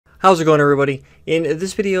How's it going, everybody? In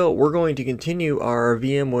this video, we're going to continue our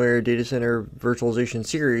VMware Data Center Virtualization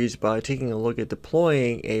series by taking a look at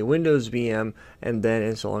deploying a Windows VM and then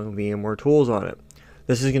installing VMware Tools on it.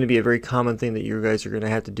 This is going to be a very common thing that you guys are going to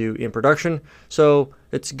have to do in production, so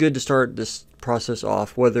it's good to start this process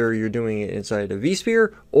off whether you're doing it inside a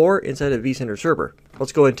vSphere or inside a vCenter server.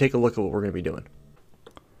 Let's go ahead and take a look at what we're going to be doing.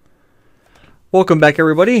 Welcome back,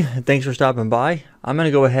 everybody. Thanks for stopping by. I'm going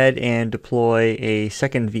to go ahead and deploy a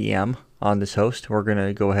second VM on this host. We're going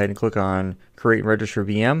to go ahead and click on Create and Register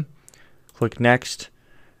VM. Click Next.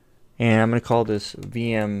 And I'm going to call this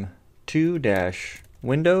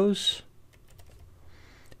VM2-Windows.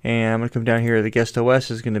 And I'm going to come down here. The guest OS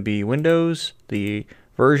is going to be Windows. The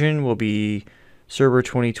version will be Server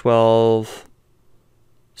 2012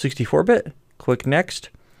 64-bit. Click Next.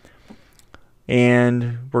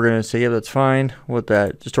 And we're going to say, yeah, that's fine with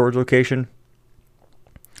that storage location.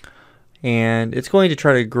 And it's going to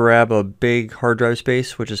try to grab a big hard drive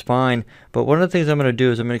space, which is fine. But one of the things I'm going to do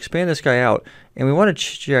is I'm going to expand this guy out. And we want to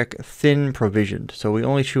check thin provisioned. So we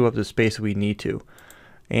only chew up the space that we need to.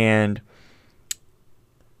 And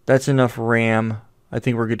that's enough RAM. I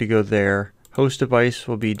think we're good to go there. Host device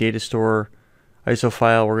will be data store. ISO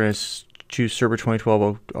file, we're going to choose Server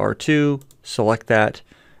 2012 R2. Select that.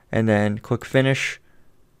 And then click Finish,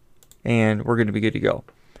 and we're going to be good to go.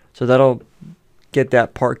 So that'll get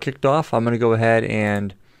that part kicked off. I'm going to go ahead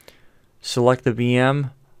and select the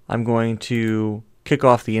VM. I'm going to kick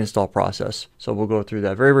off the install process. So we'll go through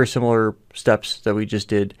that. Very, very similar steps that we just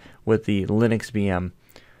did with the Linux VM.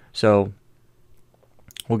 So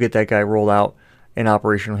we'll get that guy rolled out and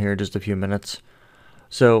operational here in just a few minutes.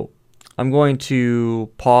 So I'm going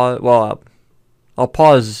to pause. Well, I'll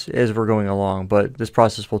pause as we're going along, but this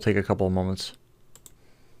process will take a couple of moments.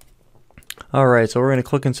 Alright, so we're going to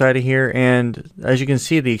click inside of here, and as you can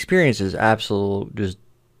see, the experience is absolute just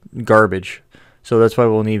garbage. So that's why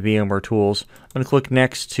we'll need VMware Tools. I'm going to click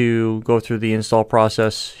Next to go through the install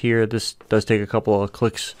process here. This does take a couple of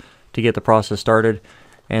clicks to get the process started,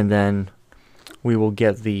 and then we will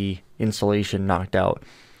get the installation knocked out.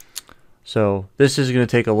 So this is going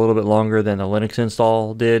to take a little bit longer than the Linux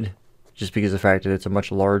install did, just because of the fact that it's a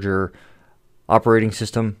much larger operating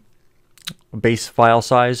system base file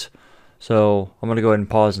size. So I'm going to go ahead and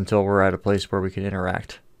pause until we're at a place where we can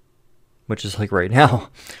interact, which is like right now.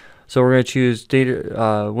 So we're going to choose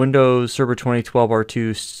Windows Server 2012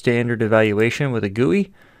 R2 standard evaluation with a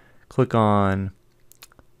GUI. Click on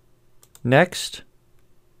Next.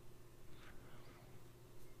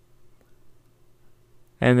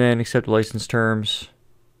 And then accept license terms.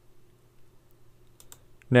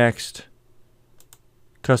 Next.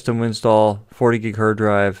 Custom install, 40 gig hard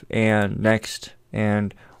drive, and next,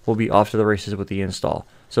 and we'll be off to the races with the install.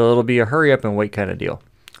 So it'll be a hurry up and wait kind of deal.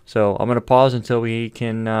 So I'm going to pause until we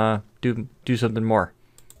can do something more.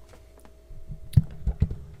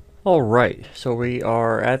 Alright, so we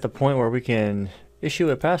are at the point where we can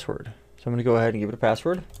issue a password. So I'm going to go ahead and give it a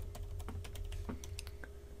password.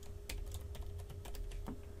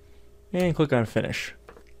 And click on Finish.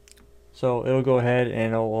 So it'll go ahead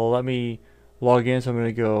and it will let me log in. So I'm going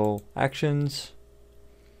to go Actions,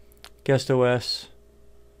 Guest OS,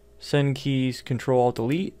 Send Keys, Control Alt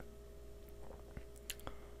Delete,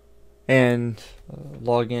 and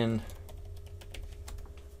log in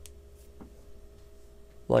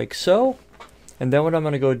like so. And then what I'm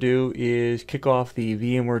going to go do is kick off the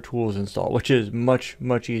VMware Tools install, which is much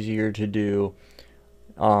easier to do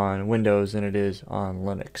on Windows than it is on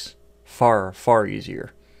Linux. Far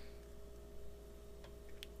easier.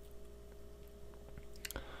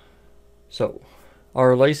 So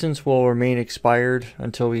our license will remain expired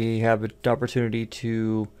until we have an opportunity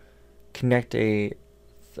to connect an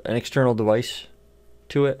external device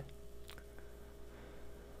to it.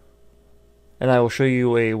 And I will show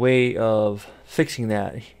you a way of fixing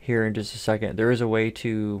that here in just a second. There is a way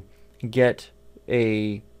to get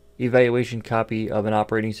a evaluation copy of an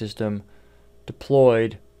operating system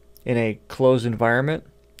deployed in a closed environment,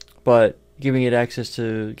 but giving it access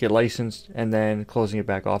to get licensed and then closing it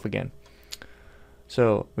back off again.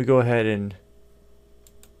 So we go ahead and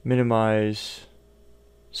minimize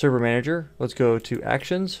Server Manager. Let's go to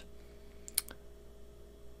Actions.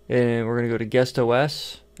 And we're going to go to Guest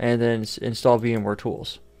OS and then install VMware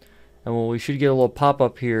Tools. And we should get a little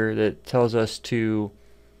pop-up here that tells us to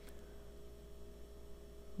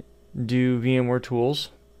do VMware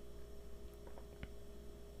Tools.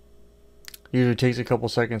 Usually takes a couple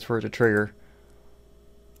seconds for it to trigger.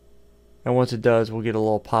 And once it does, we'll get a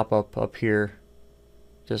little pop-up up here,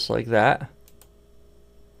 just like that.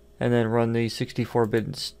 And then run the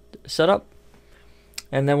 64-bit setup.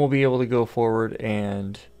 And then we'll be able to go forward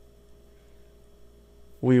and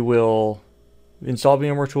we will install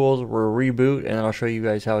VMware Tools, we'll reboot, and then I'll show you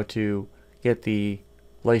guys how to get the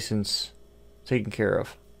license taken care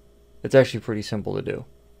of. It's actually pretty simple to do.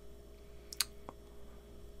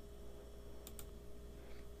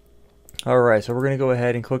 Alright, so we're going to go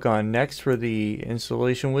ahead and click on next for the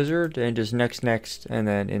installation wizard, and just next, and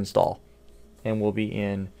then install. And we'll be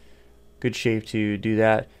in good shape to do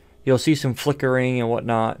that. You'll see some flickering and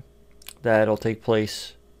whatnot that'll take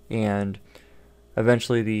place, and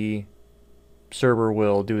eventually the server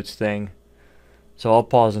will do its thing. So I'll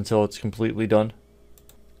pause until it's completely done.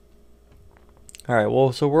 Alright,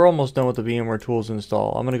 well, so we're almost done with the VMware Tools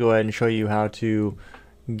install. I'm going to go ahead and show you how to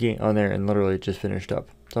get on there, and literally it just finished up.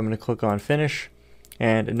 So I'm going to click on finish,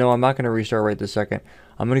 and no, I'm not going to restart right this second.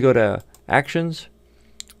 I'm going to go to actions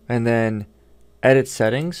and then edit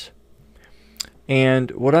settings, and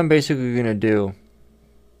what I'm basically going to do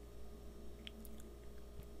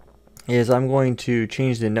is I'm going to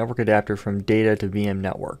change the network adapter from data to VM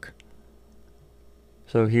network.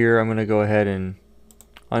 So here I'm going to go ahead and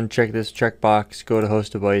uncheck this checkbox, go to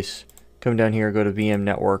host device, come down here, go to VM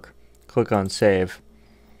network, click on save.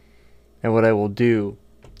 And what I will do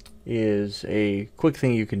is, a quick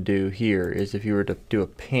thing you can do here is, if you were to do a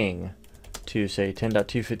ping to say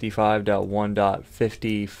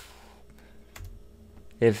 10.255.1.50,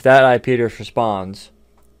 if that IP address responds,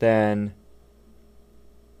 then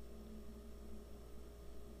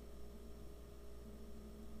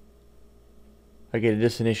I get a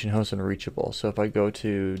destination host unreachable. So if I go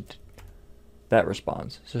to that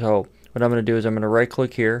responds. So what I'm going to do is I'm going to right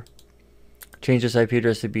click here, change this IP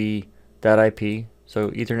address to be that IP.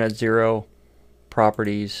 So Ethernet 0,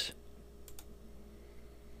 properties,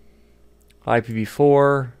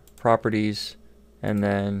 IPv4, properties, and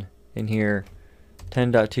then in here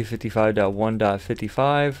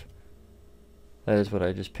 10.255.1.55. That is what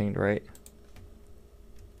I just pinged, right?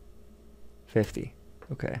 50.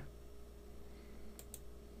 Okay.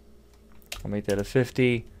 I'll make that a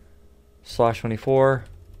 50/24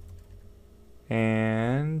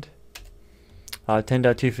 and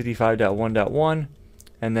 10.255.1.1,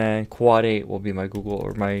 and then quad 8 will be my Google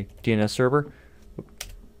or my DNS server.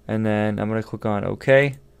 And then I'm going to click on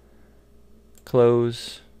OK,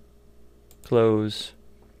 close,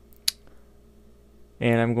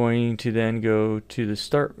 and I'm going to then go to the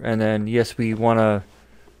start, and then yes, we want to,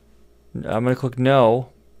 I'm going to click no,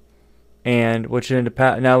 and which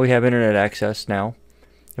now we have internet access now.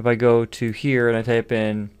 If I go to here and I type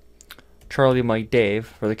in Charlie Mike Dave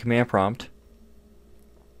for the command prompt,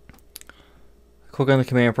 click on the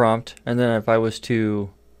command prompt, and then if I was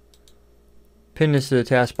to pin this to the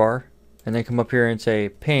taskbar and then come up here and say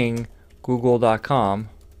ping google.com,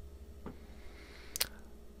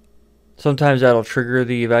 sometimes that'll trigger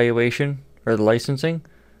the evaluation or the licensing.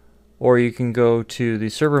 Or you can go to the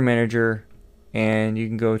server manager and you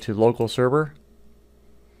can go to local server,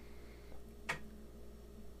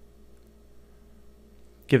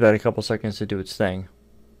 give that a couple seconds to do its thing,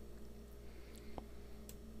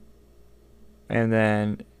 and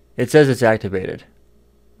then it says it's activated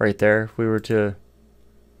right there. If we were to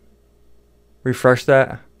refresh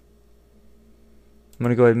that, I'm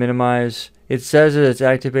going to go ahead and minimize. It says that it's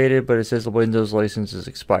activated, but it says the Windows license is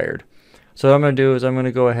expired. So what I'm going to do is I'm going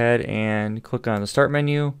to go ahead and click on the start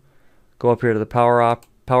menu, go up here to the power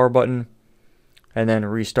button, and then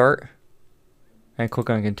restart, and click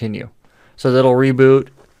on continue. So that'll reboot,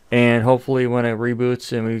 and hopefully when it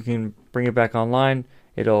reboots and we can bring it back online,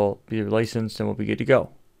 it'll be licensed and we'll be good to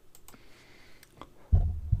go.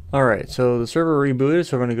 Alright, so the server rebooted,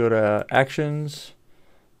 so we're going to go to actions,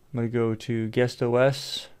 I'm going to go to guest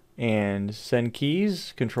OS and send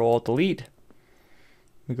keys, Control-Alt-Delete.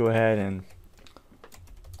 We go ahead and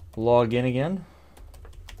log in again.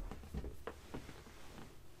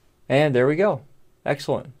 And there we go.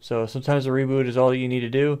 Excellent. So sometimes the reboot is all that you need to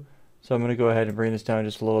do. So I'm going to go ahead and bring this down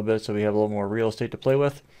just a little bit so we have a little more real estate to play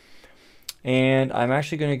with. And I'm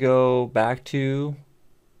actually going to go back to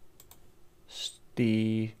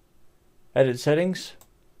the edit settings.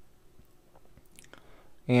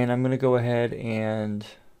 And I'm going to go ahead and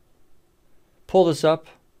pull this up.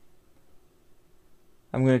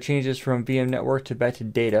 I'm going to change this from VM network back to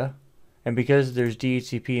data. And because there's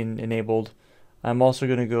DHCP enabled, I'm also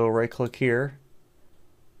going to go right click here,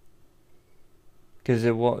 because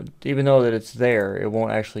it won't, even though that it's there, it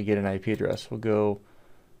won't actually get an IP address. We'll go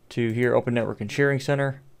to here, Open Network and Sharing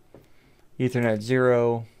Center, Ethernet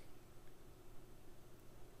 0,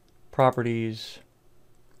 properties,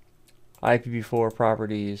 IPv4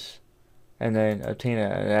 properties, and then obtain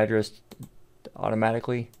an address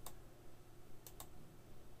automatically.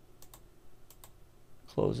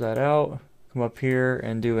 Close that out, come up here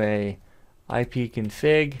and do a IP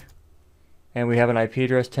config, and we have an IP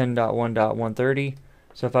address 10.1.130.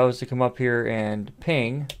 So if I was to come up here and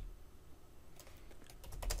ping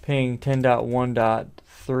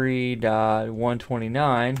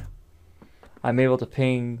 10.1.3.129, I'm able to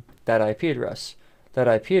ping that IP address. That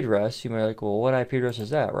IP address, you might be like, well, what IP address is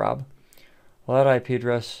that, Rob? Well, that IP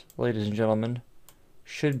address, ladies and gentlemen,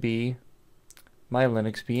 should be my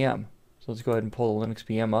Linux VM. So let's go ahead and pull the Linux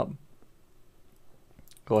VM up.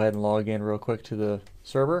 Go ahead and log in real quick to the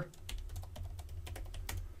server.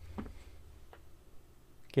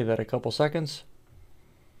 Give that a couple seconds.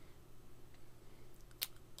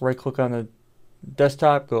 Right click on the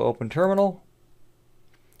desktop, go open terminal,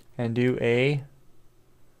 and do a,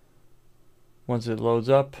 once it loads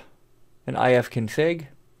up, an ifconfig.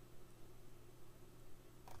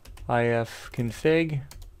 ifconfig,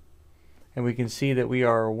 and we can see that we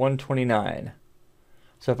are 129.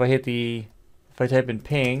 So if I type in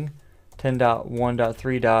ping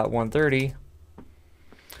 10.1.3.130,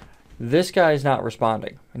 this guy is not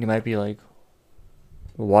responding. And you might be like,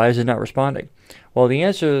 why is it not responding? Well, the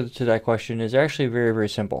answer to that question is actually very, very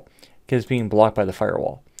simple, because it's being blocked by the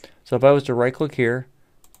firewall. So if I was to right click here,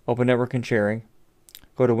 open network and sharing,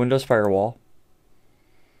 go to Windows Firewall,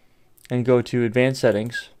 and go to Advanced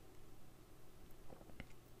Settings,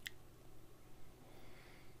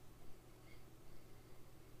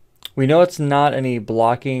 we know it's not any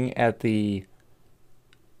blocking at the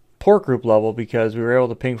port group level because we were able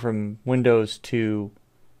to ping from Windows to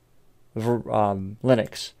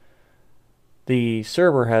Linux. The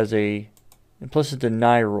server has a implicit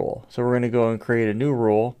deny rule. So we're going to go and create a new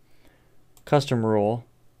rule, custom rule,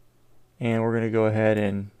 and we're going to go ahead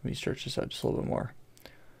and, let me stretch this out just a little bit more.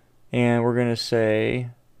 And we're going to say,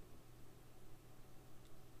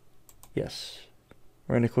 yes.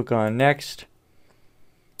 We're going to click on next.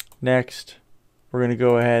 Next, we're going to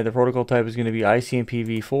go ahead, the protocol type is going to be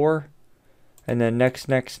ICMP-v4, and then next,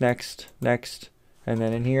 next, next, next, and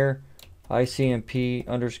then in here,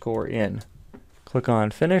 ICMP_in. Click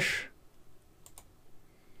on finish.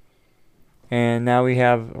 And now we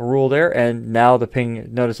have a rule there, and now the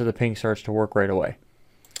ping, notice that the ping starts to work right away.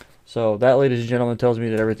 So that, ladies and gentlemen, tells me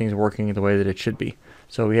that everything's working the way that it should be.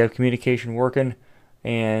 So we have communication working,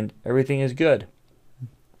 and everything is good.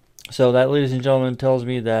 So that, ladies and gentlemen, tells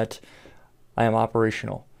me that I am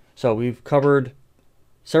operational. So we've covered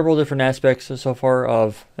several different aspects so far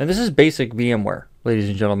of, and this is basic VMware, ladies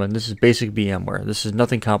and gentlemen. This is basic VMware. This is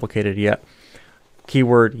nothing complicated yet.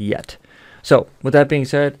 Keyword yet. So with that being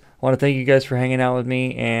said, I want to thank you guys for hanging out with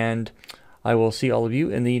me, and I will see all of you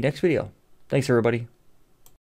in the next video. Thanks, everybody.